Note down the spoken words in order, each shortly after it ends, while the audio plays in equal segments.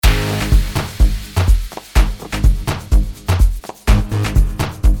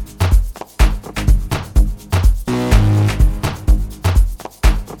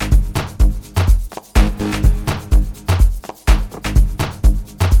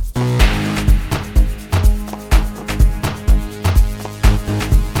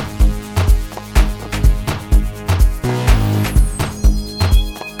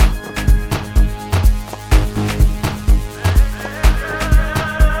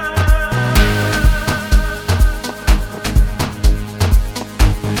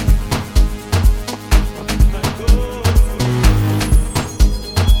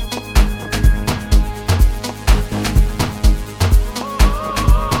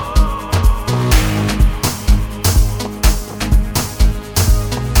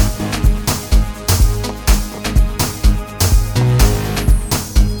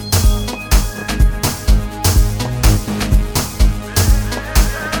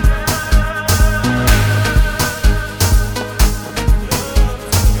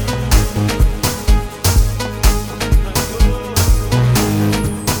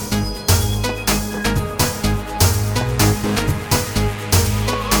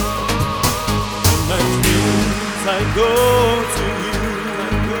go to you.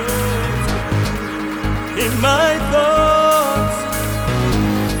 In my thoughts,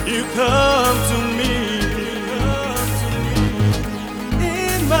 you come to me.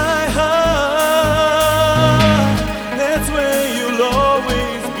 In my heart, that's where you'll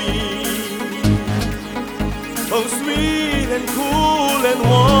always be. Oh, sweet and cool and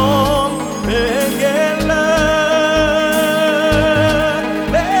warm, and love.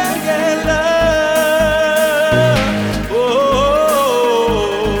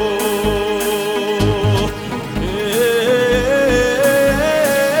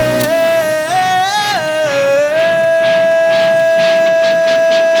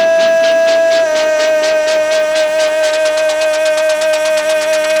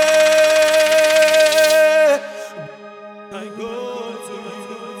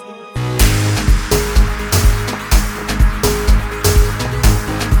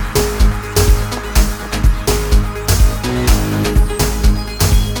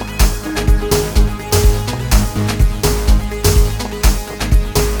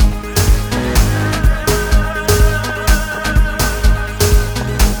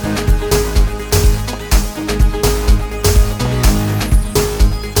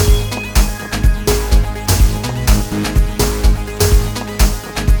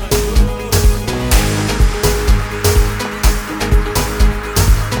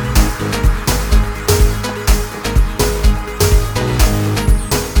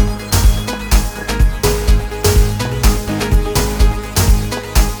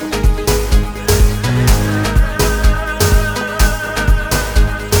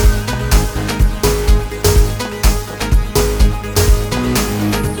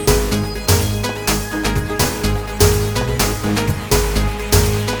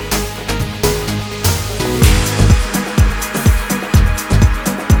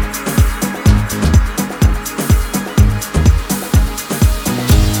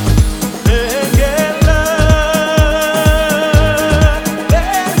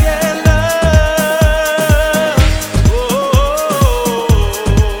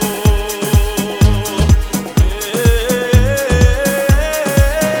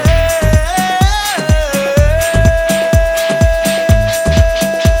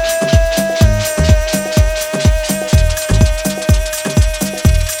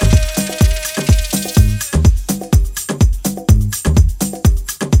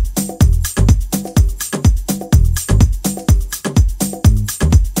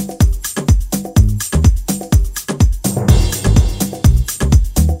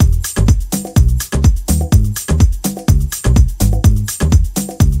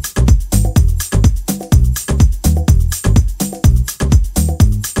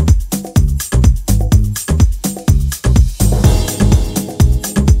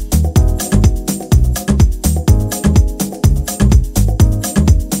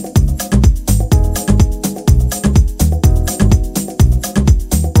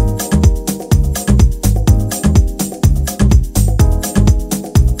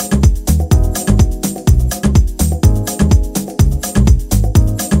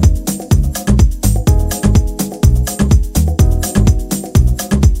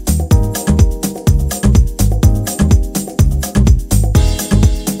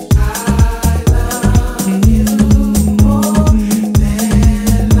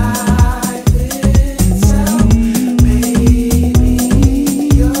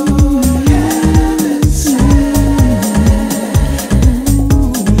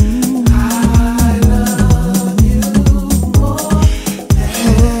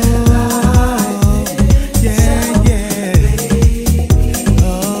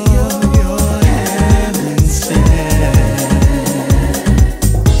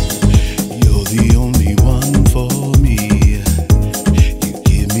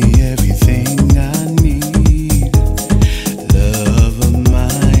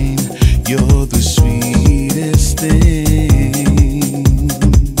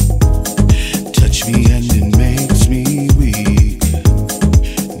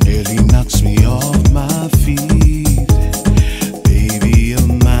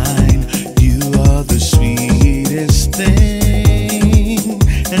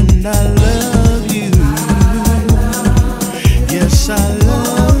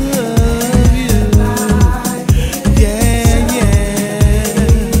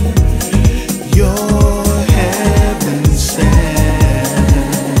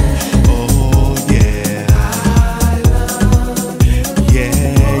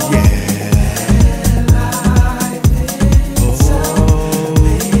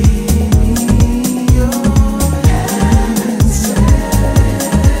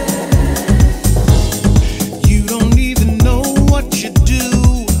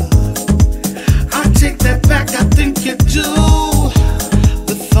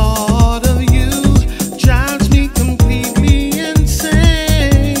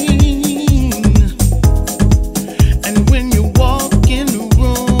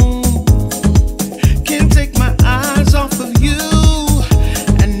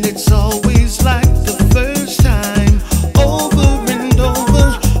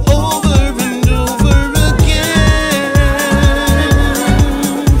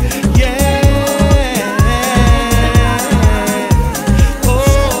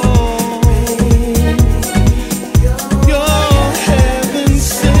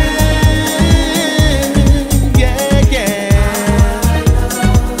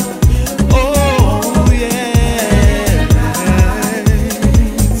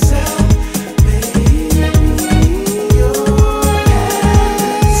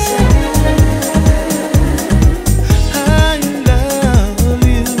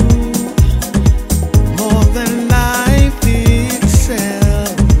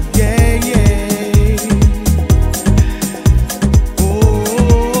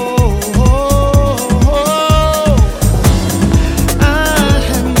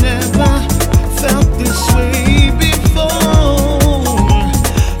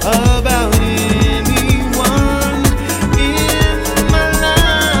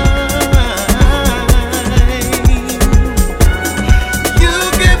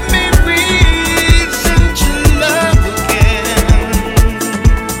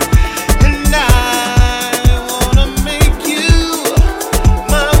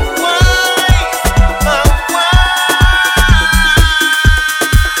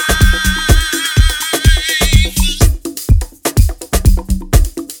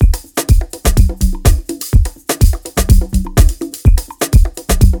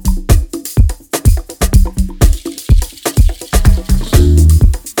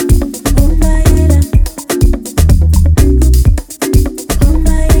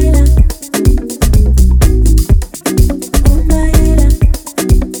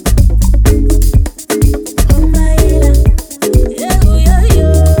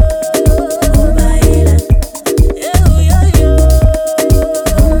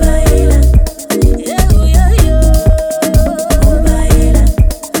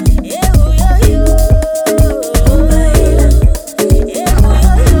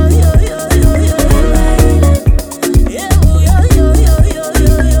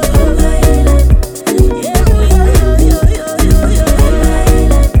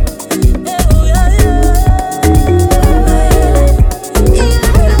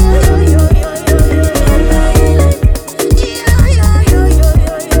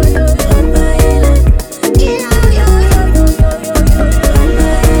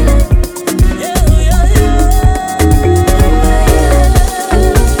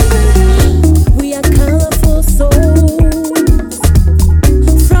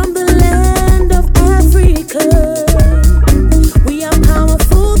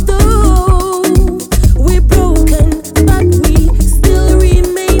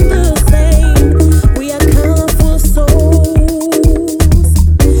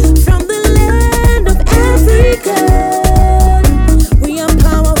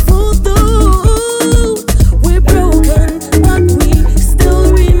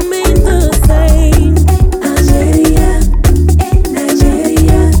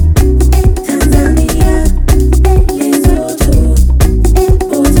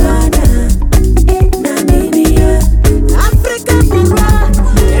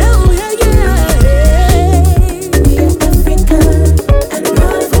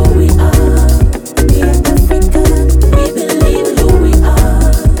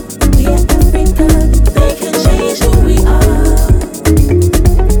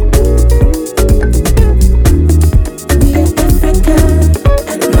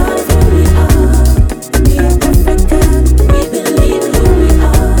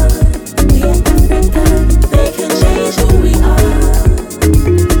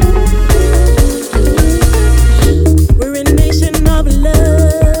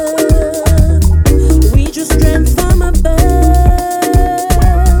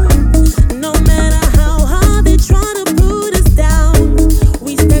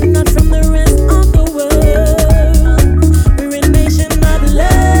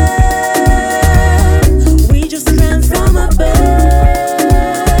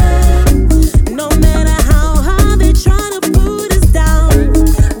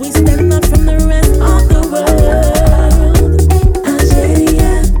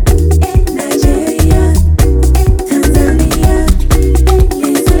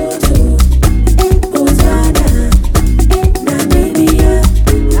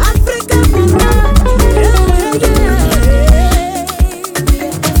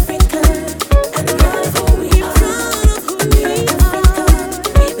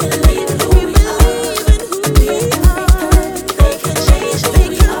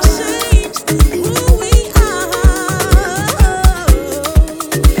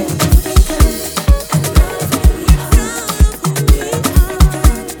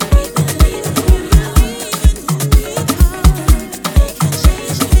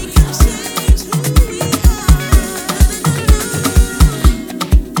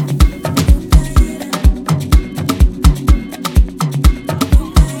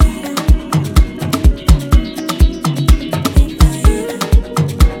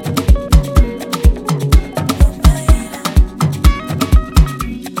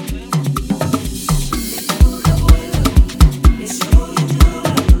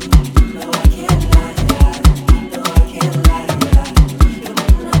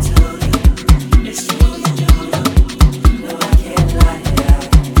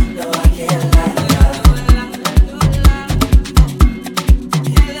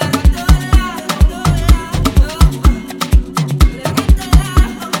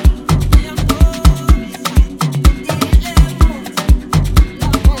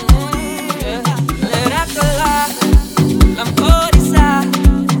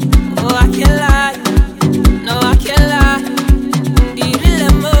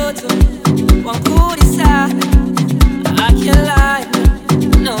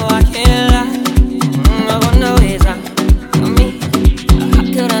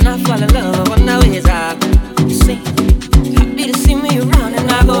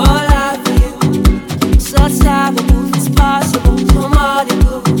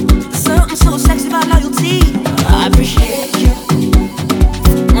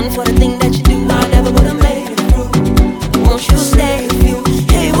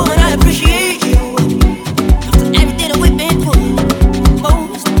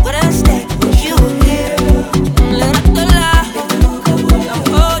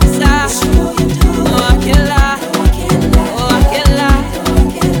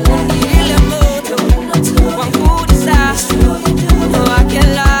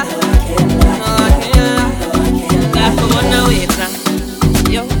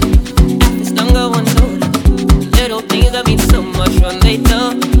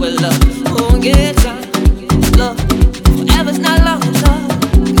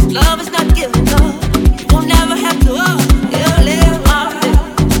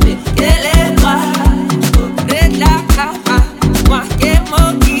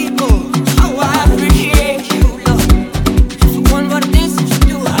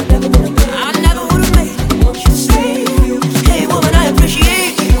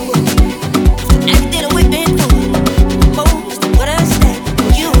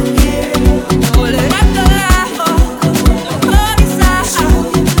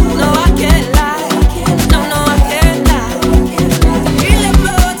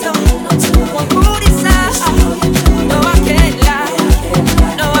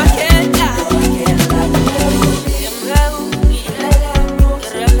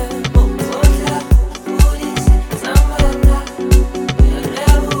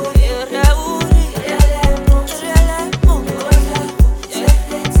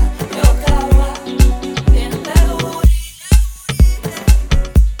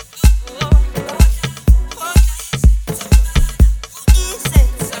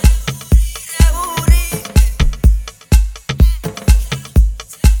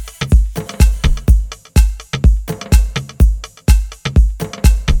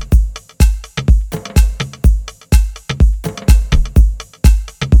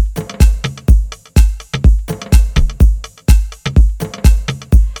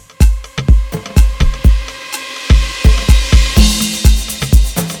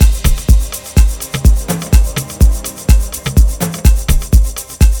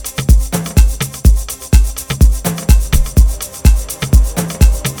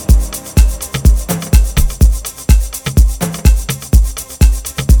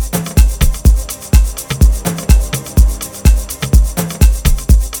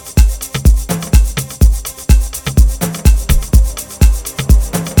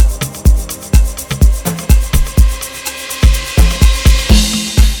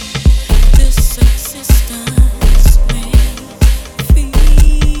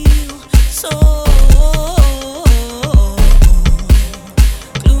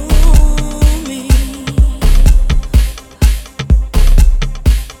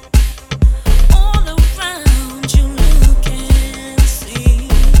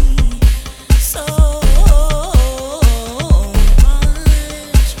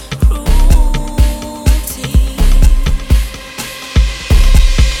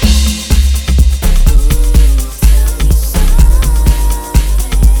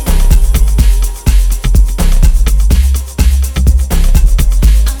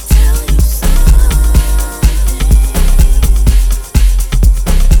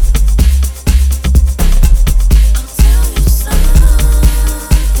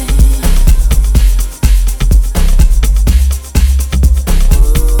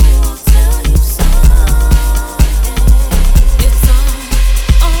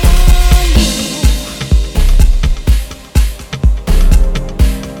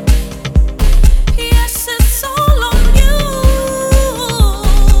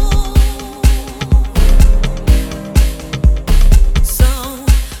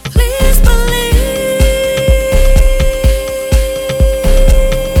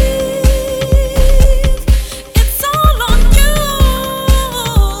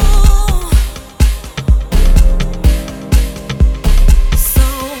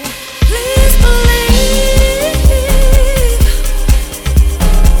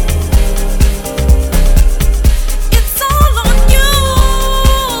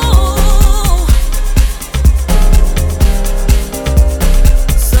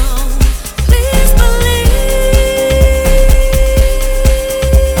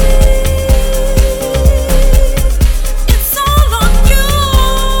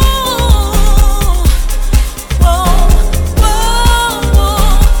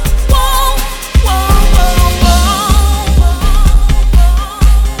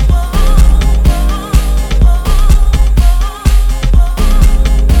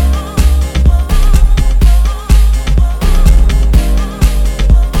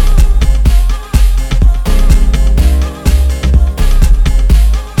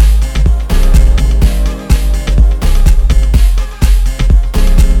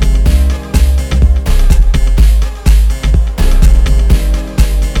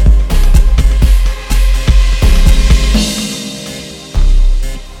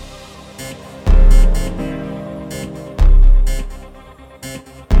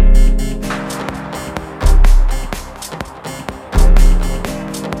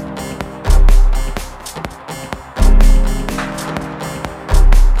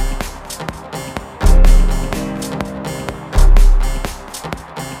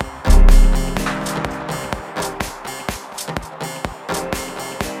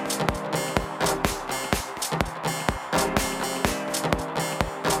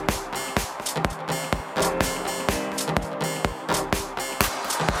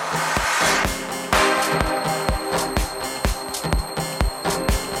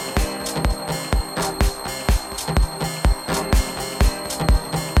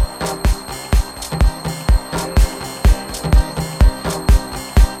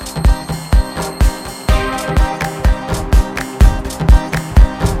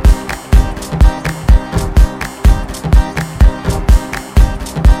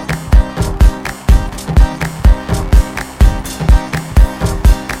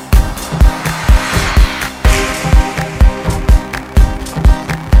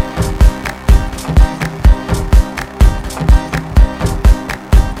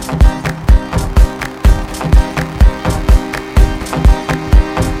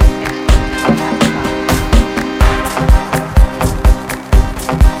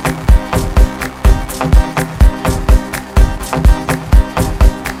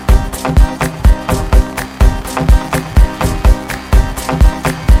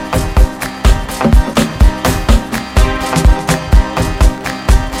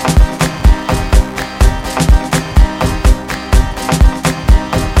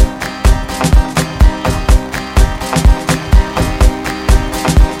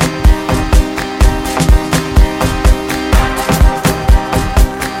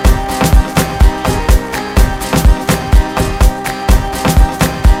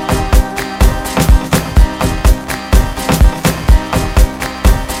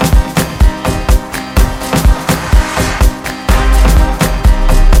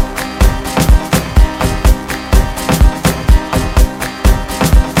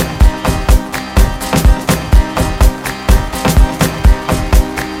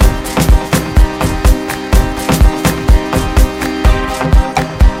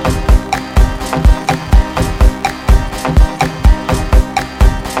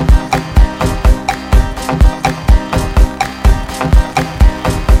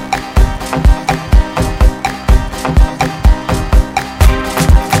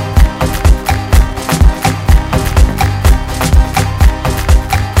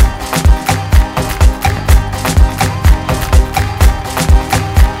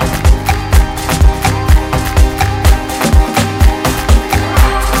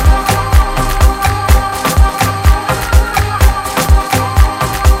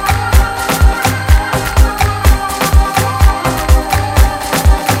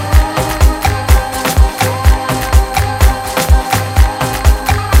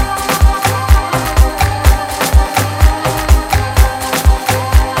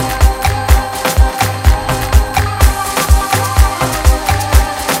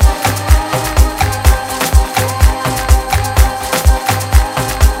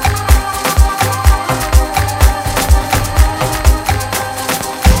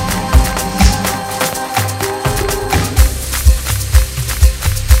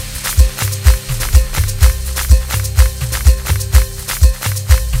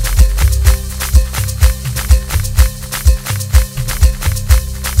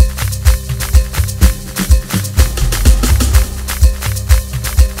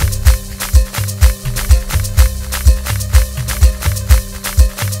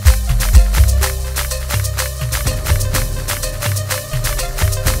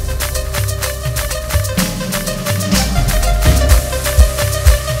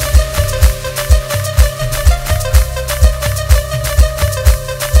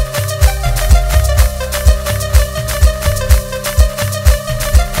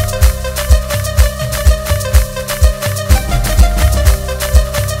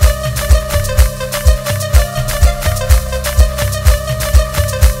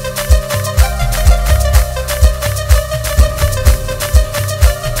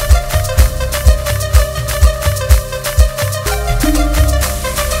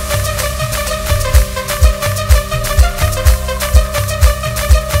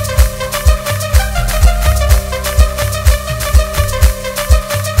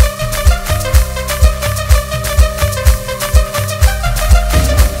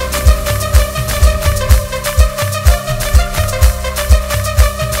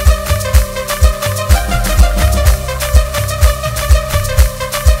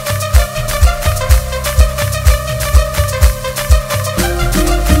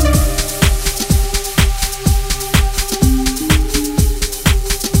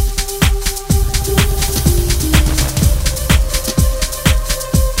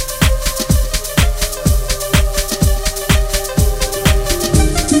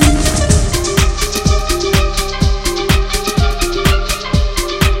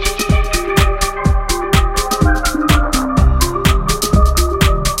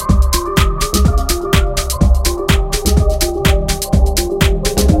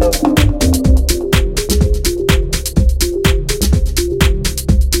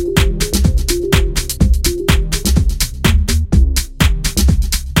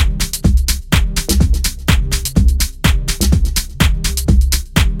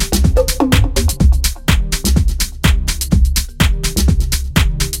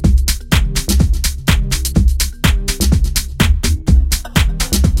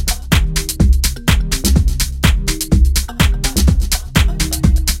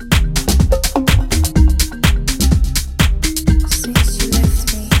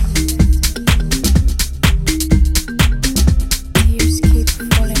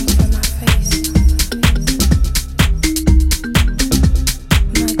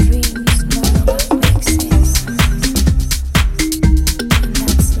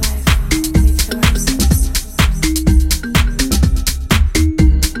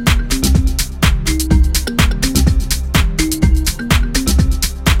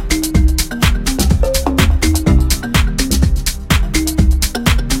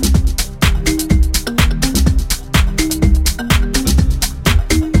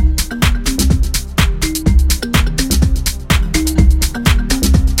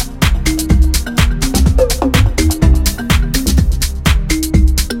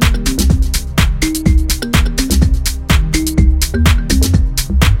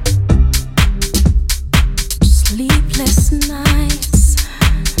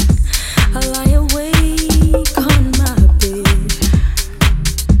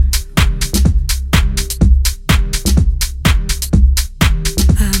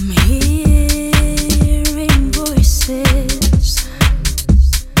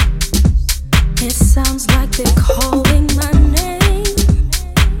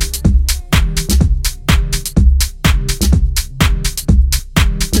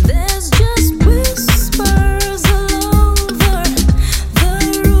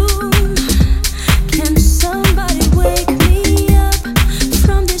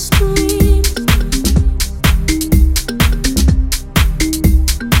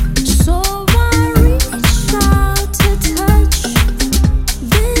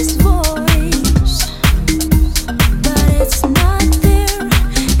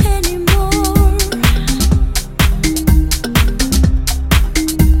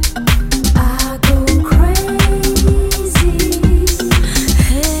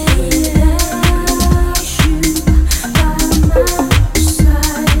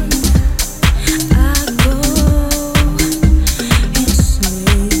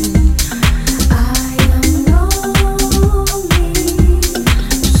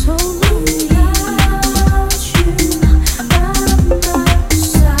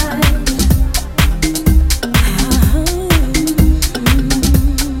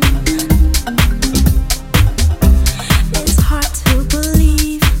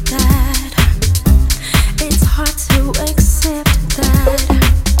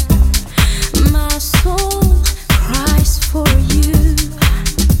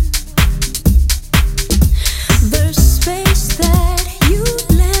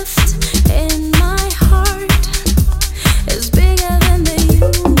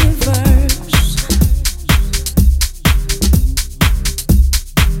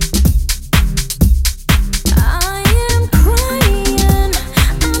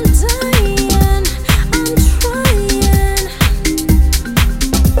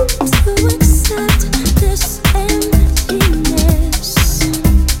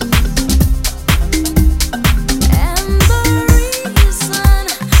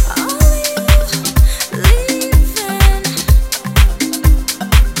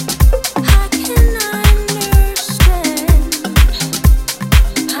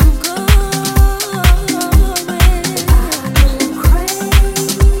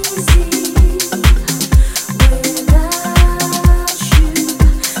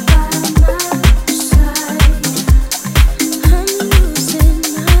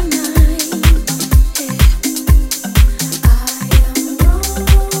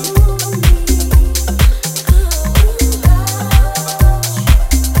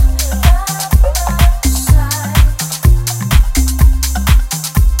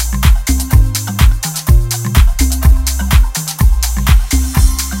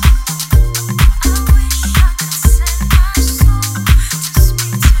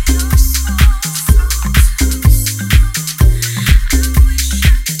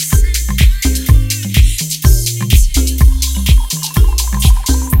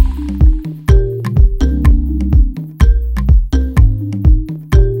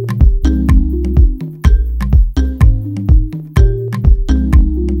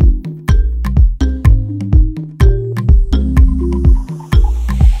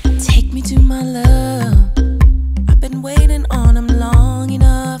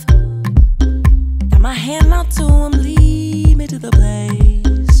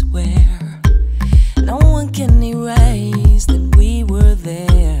 place where no one can erase that we were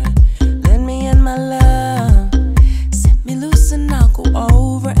there. Lend me in my love, set me loose and I'll go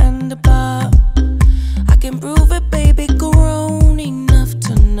over and above. I can prove it, baby, grown enough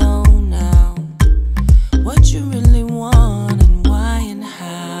to know now what you really want and why and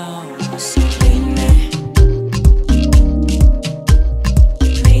how. So lead me,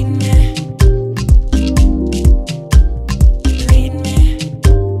 lead me, lead me, lead me,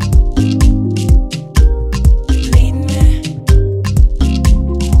 lead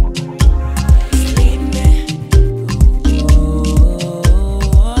me, oh,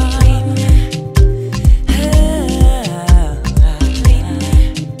 lead me,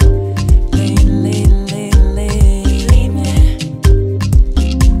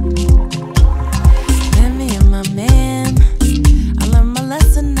 Let me and my man, I learned my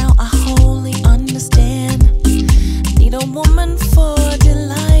lesson now, I wholly understand. Need a woman for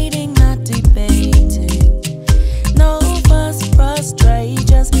delighting, not debating. No fuss, frustrate,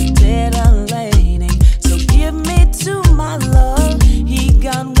 just titillating. So give me to my love. He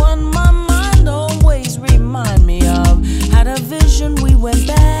got one my mind always remind me of. Had a vision, we went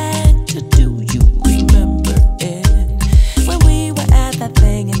back to do you remember it? When we were at that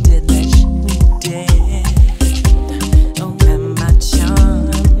thing and did that shit we did. Oh, am I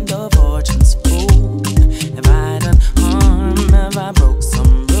charmed, the fortune's fool? Have I done harm, have I broke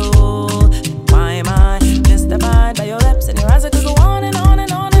some rule? Why am I mystified by your lips and your eyes? I could go on and on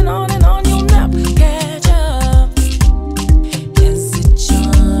and on and on and on. You'll never catch up. Is it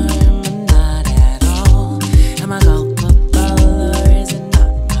charm or not at all? Am I culpable or is it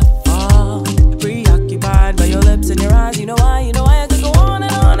not my fault? Preoccupied by your lips and your eyes, you know why I could go on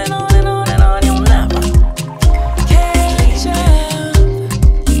and on and on and on and on. You'll never catch up.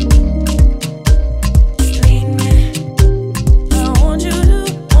 Lead me, I want you to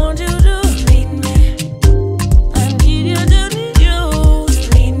lead me. I need you to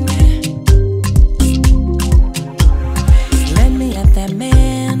lead me. Let me at that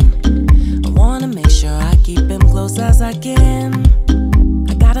man. I wanna make sure I keep him close as I can.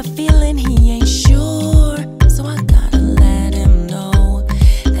 I got a feeling he ain't sure, so I gotta let him know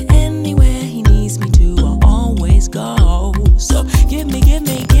that anywhere he needs me to, I'll always go. So give me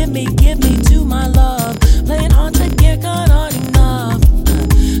to my love. Playing hard to get, got hard enough.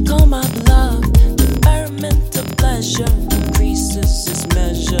 Call my bluff. Environmental pleasure increases its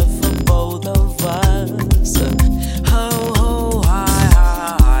measure for both of us. Ho, ho,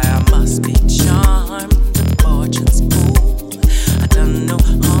 hi, I must be charmed. The fortune's fool. I done no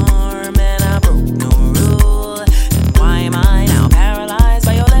harm and I broke no rule. And why am I now paralyzed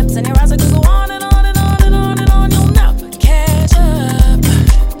by your lips and your eyes? I could go on and on and on and on and on. You'll never catch up.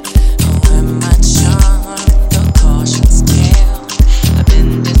 Oh, am I charmed? The caution scale. I've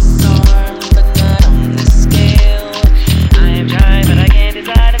been disarmed, but not on this scale. I am trying, but I can't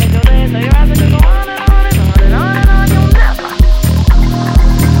decide if it's your this or your eyes. I could go on and on and on and on and on. You'll never.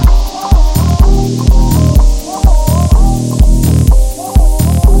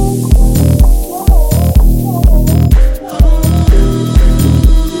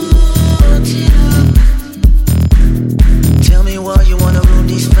 Tell me why you wanna ruin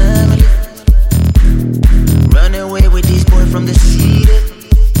this family. Run away with this boy from the city.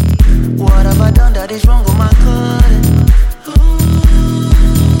 What have I done that is wrong with my God?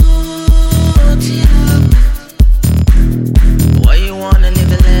 Why you wanna live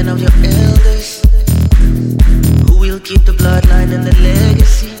the land of your elders? Who will keep the bloodline and the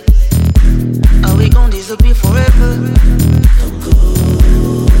legacy? Are we gonna disappear forever? Don't go.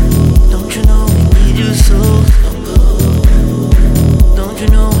 Don't you know we need you so? Don't go. Don't you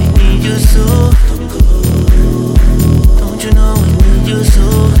know we need you so? Don't go. Don't you know we need you so?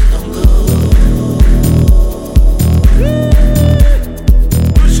 Don't go.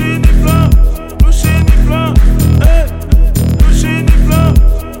 Pushing the floor, hey. Pushing the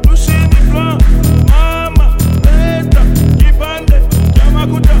floor, mama, leta, kipande,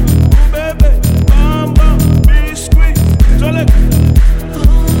 chamakuta, ubebe, bamba, biscuit, tole.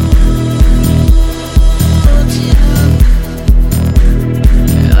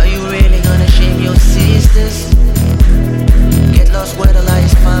 Are you really gonna shame your sisters? Get lost where the light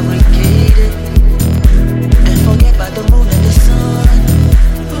is fabricated and forget about the moon and the sun.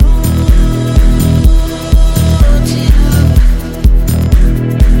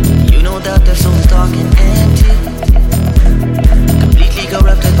 You know that the soul is dark and empty, completely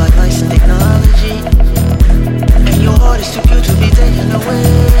corrupted by vice and technology, and your heart is too pure to be taken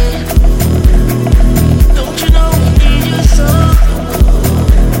away. Don't you know we need you so?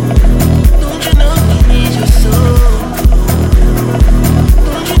 Don't you know we need you so?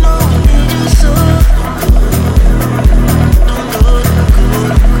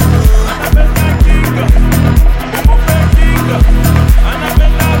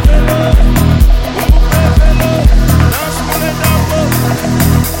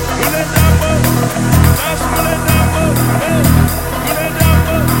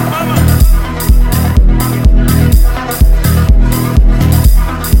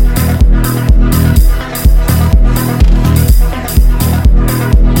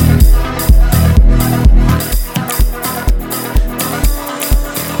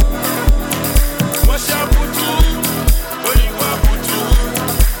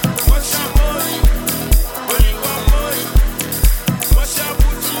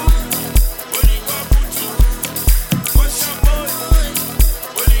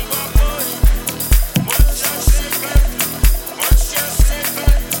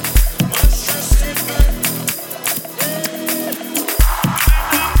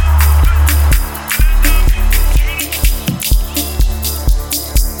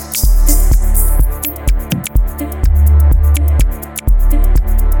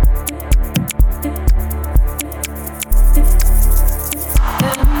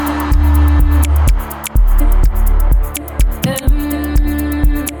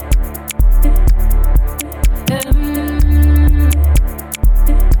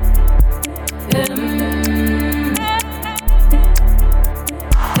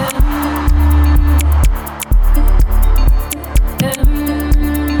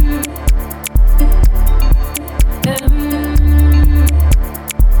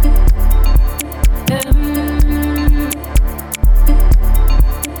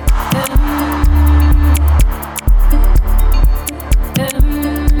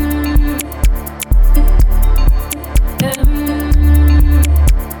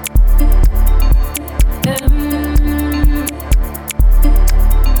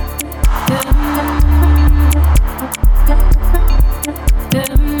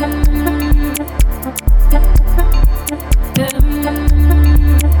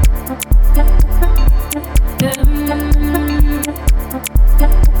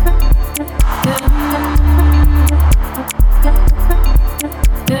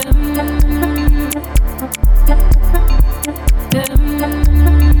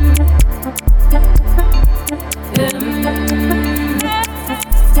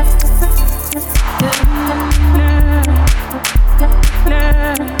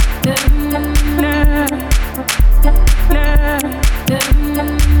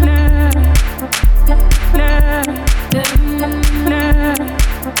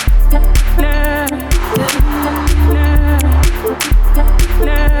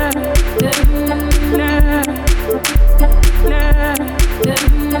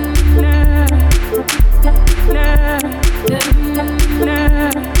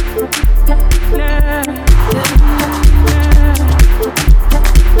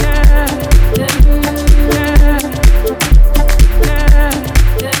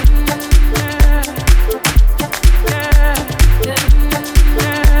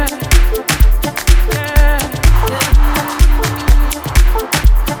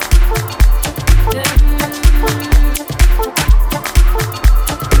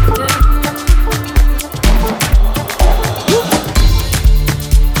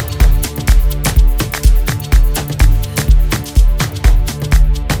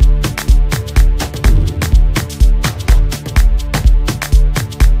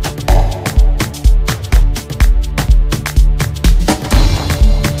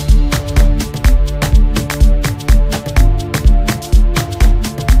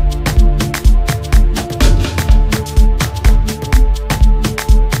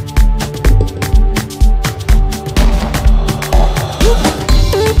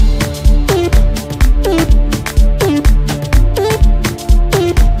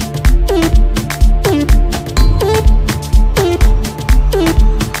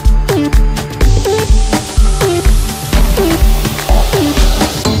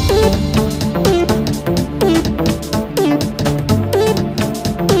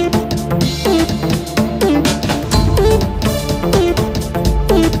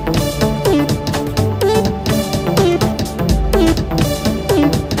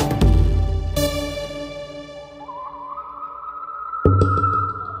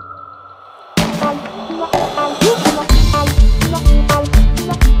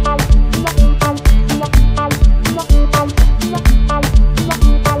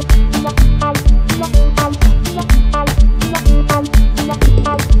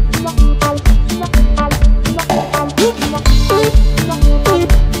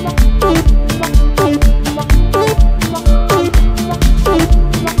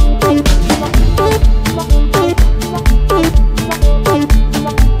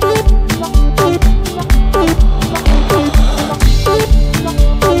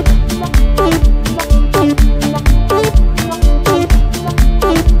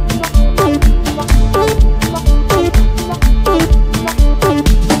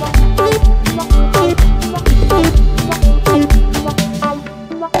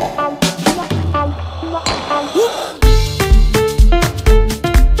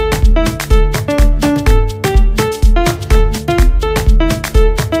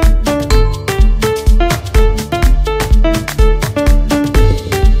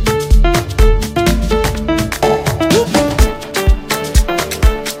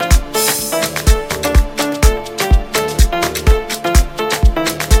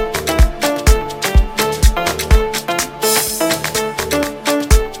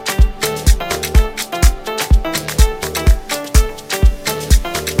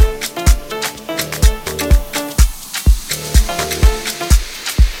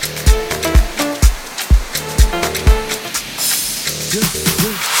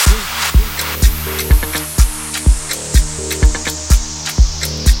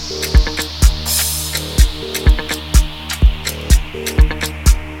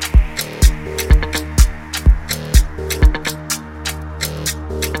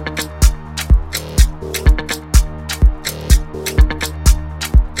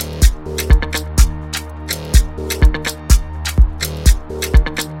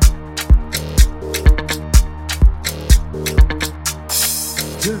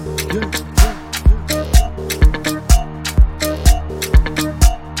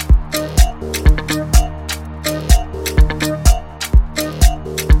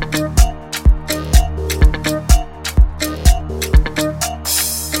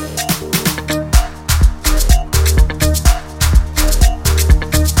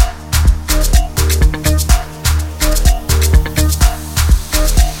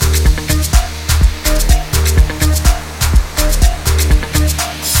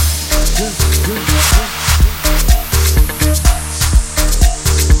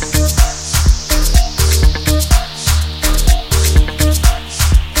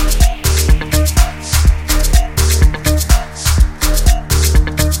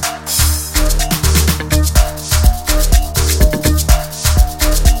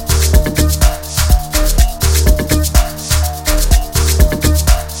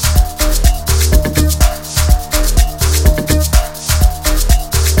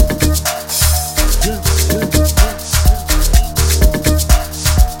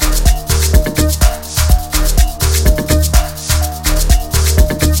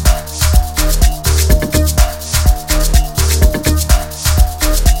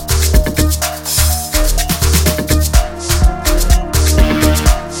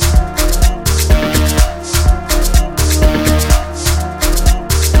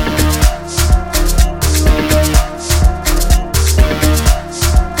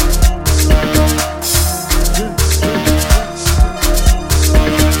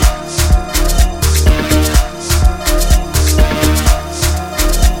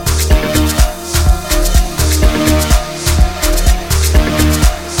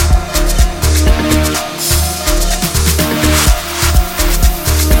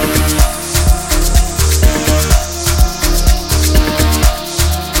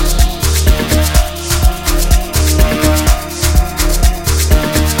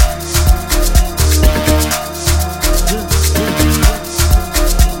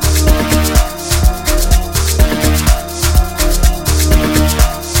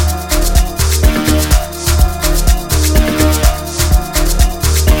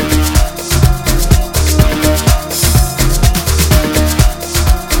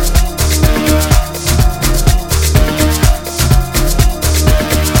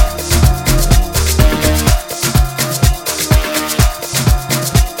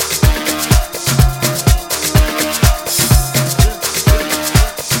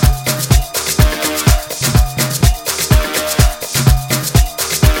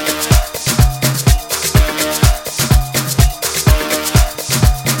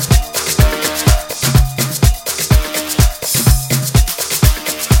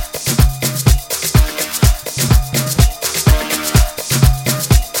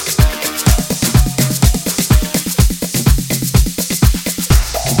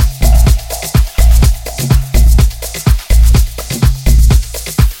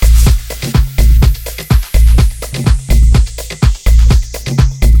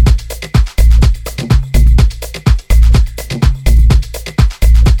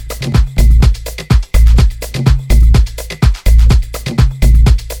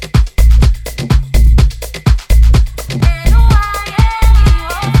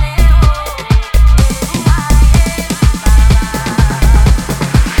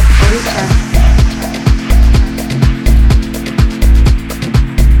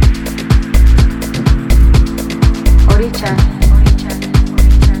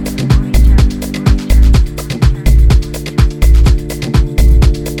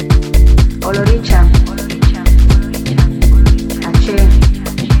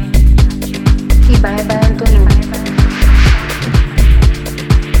 Ibaeba Antonio.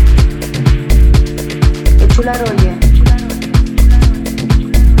 Echula Roye.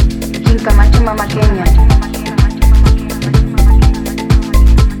 Kinkamacho Mama Kenya.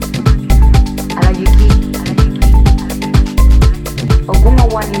 Alayiki. Ogumo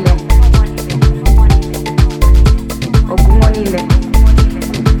Wanile. Ogumo Nile.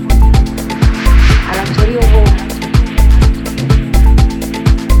 Alachori Ogo.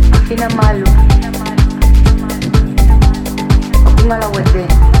 Afina Malu. Ogunga la Wete.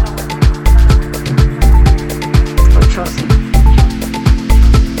 Ochosi.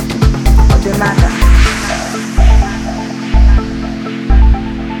 Odemata.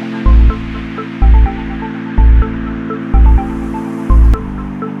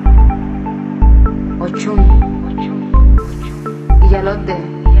 Ochun. Iyalote.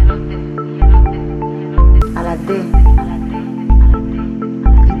 Alade.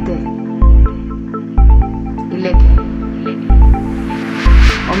 Ite. Ileke.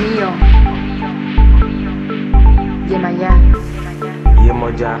 Omío. Yemaya.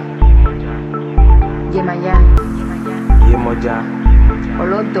 Yemoja. Yemaya. Yemoja.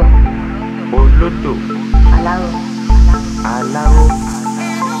 Olodo. Olodo. Alao. Alao.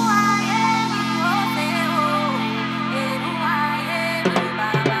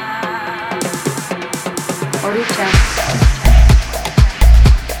 Oricha.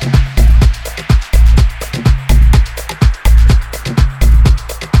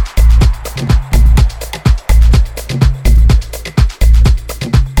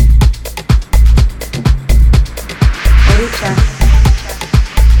 Oricha.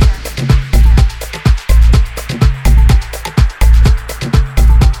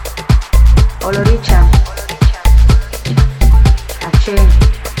 Oloricha. Ache.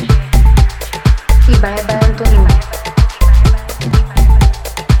 Ibaeba Antonio.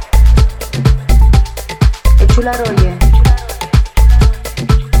 Echula Roye.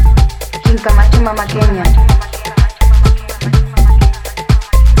 Kinkamacho Mama Kenya.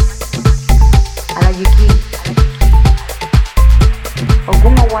 Alayiki.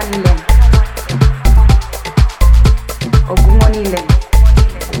 Ogumo Wanile. Ogumo Nile.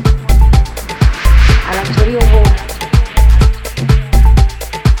 Alachori Ogo.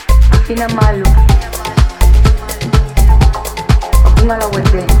 Afina Malu. Ogunga la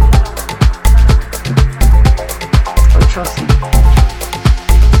Wete. Ochosi.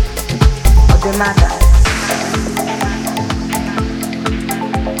 Odemata.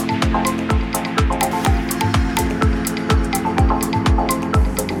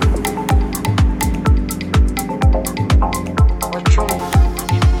 Ochun.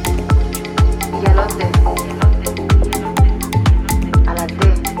 Iyalote. Alade.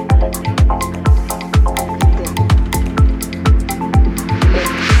 Ite.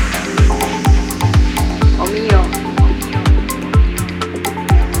 Ileke. Omío.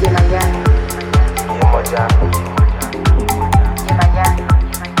 Yemaya.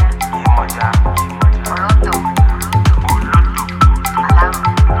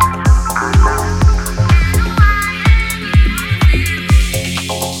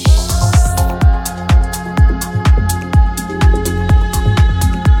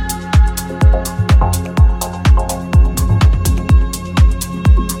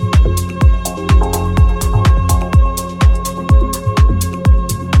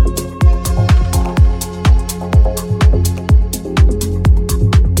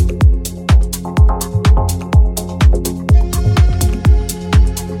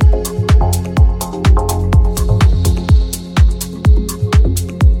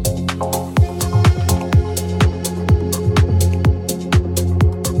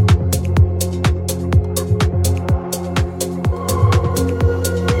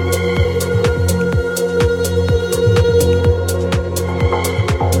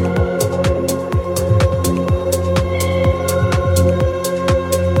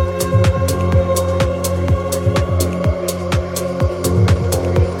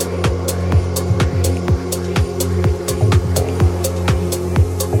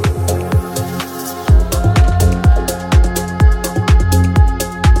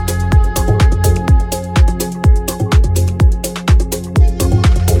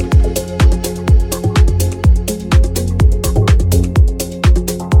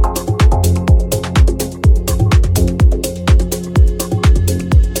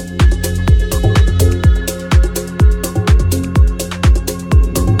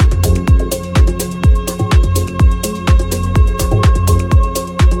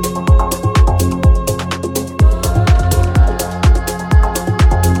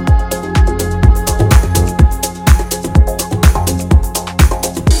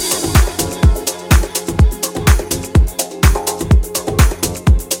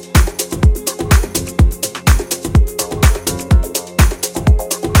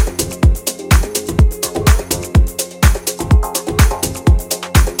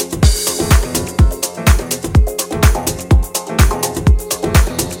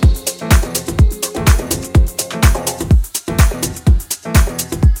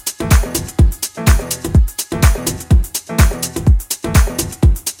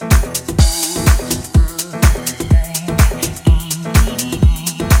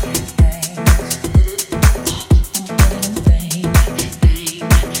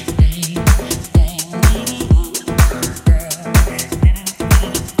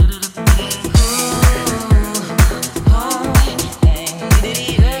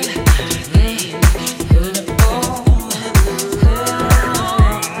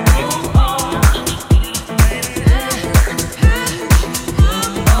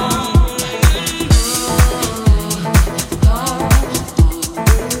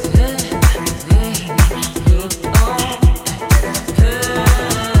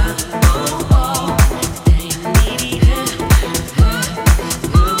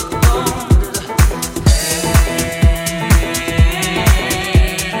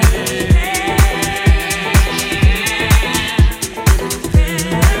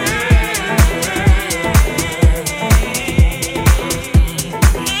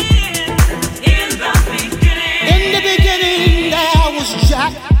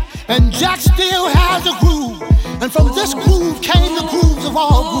 And Jack still has a groove. And from this groove came the grooves of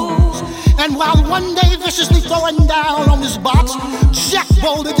all grooves. And while one day viciously throwing down on this box, Jack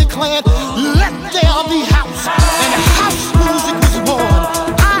boldly declared, "Let there be house." And house music was born.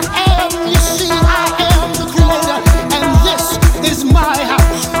 I am, you see, I am the creator, and this is my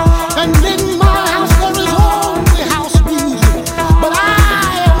house. And in my house there is only house music. But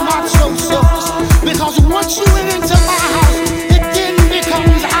I am not so selfish, because once you enter into my house, it then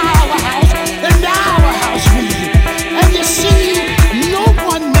becomes our house and our house music. And you see, no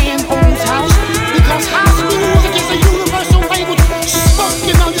one man owns house, because house music is a universal language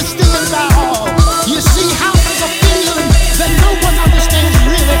spoken, understood by all. You see, house is a feeling.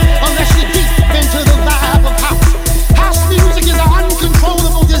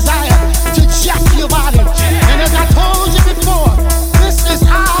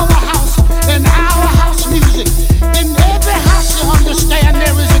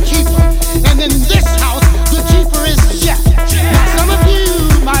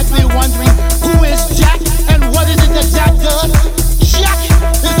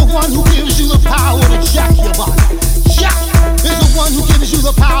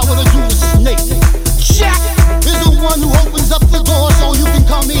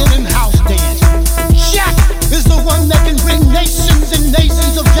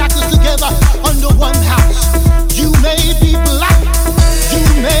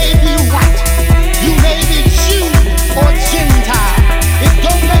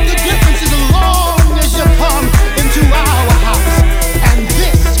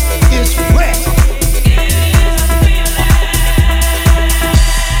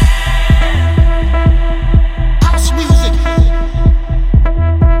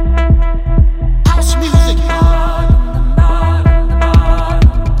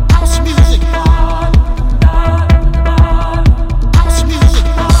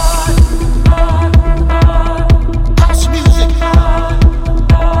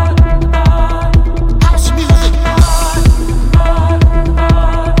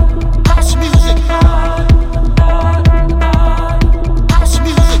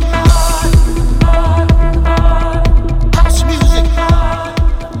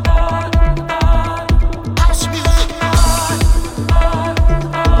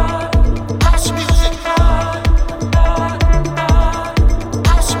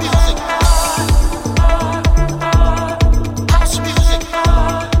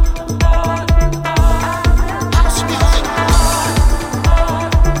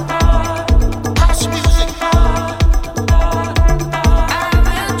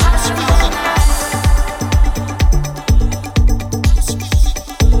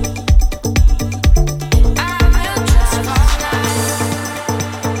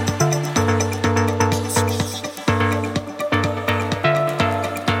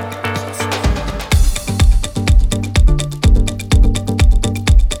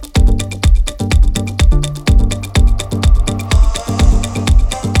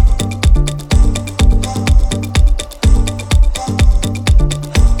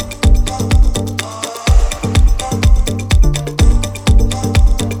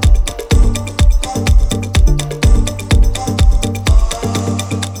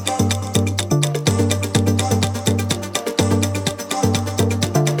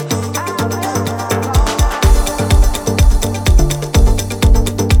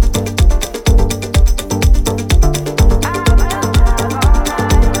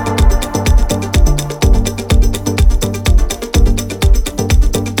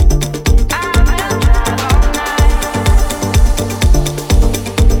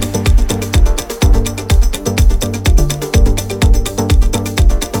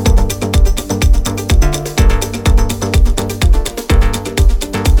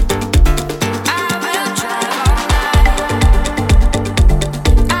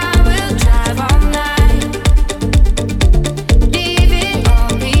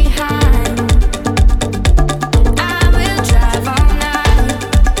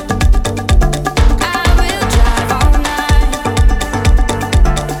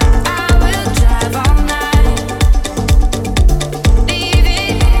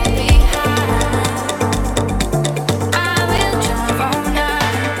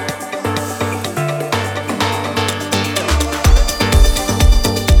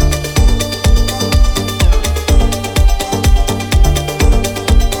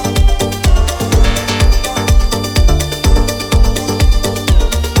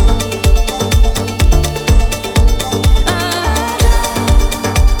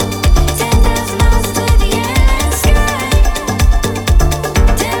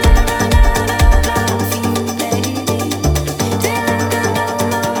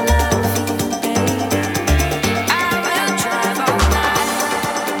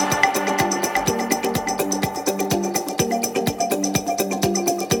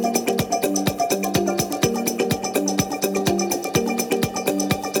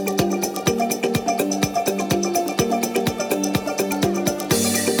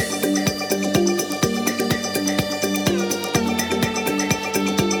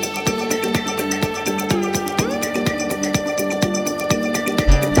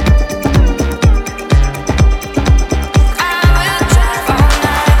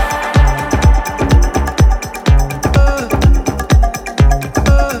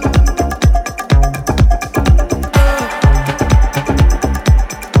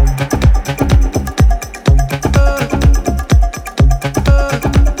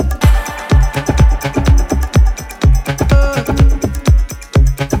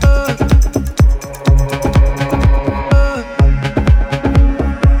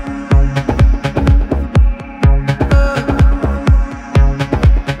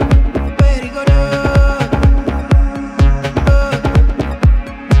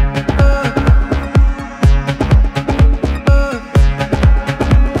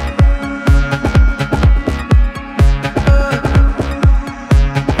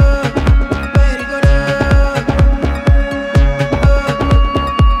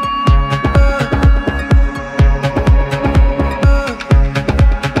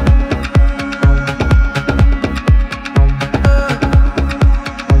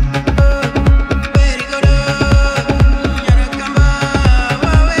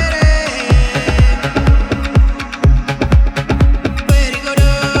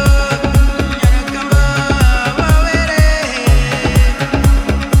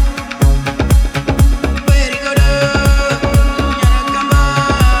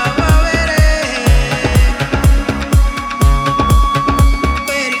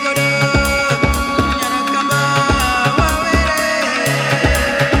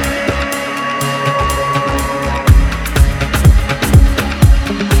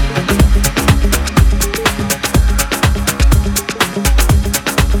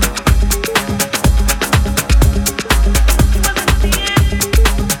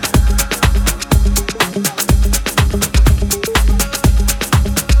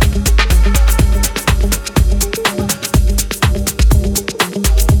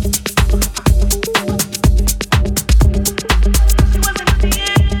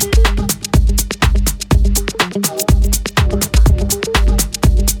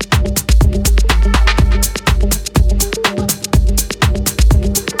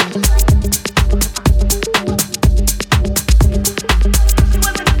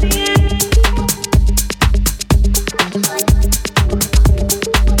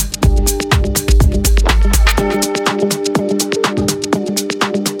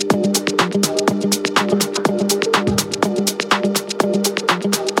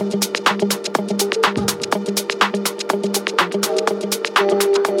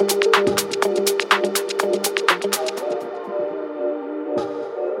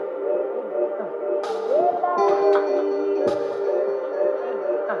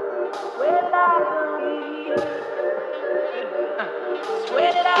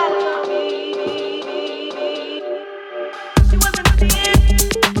 that.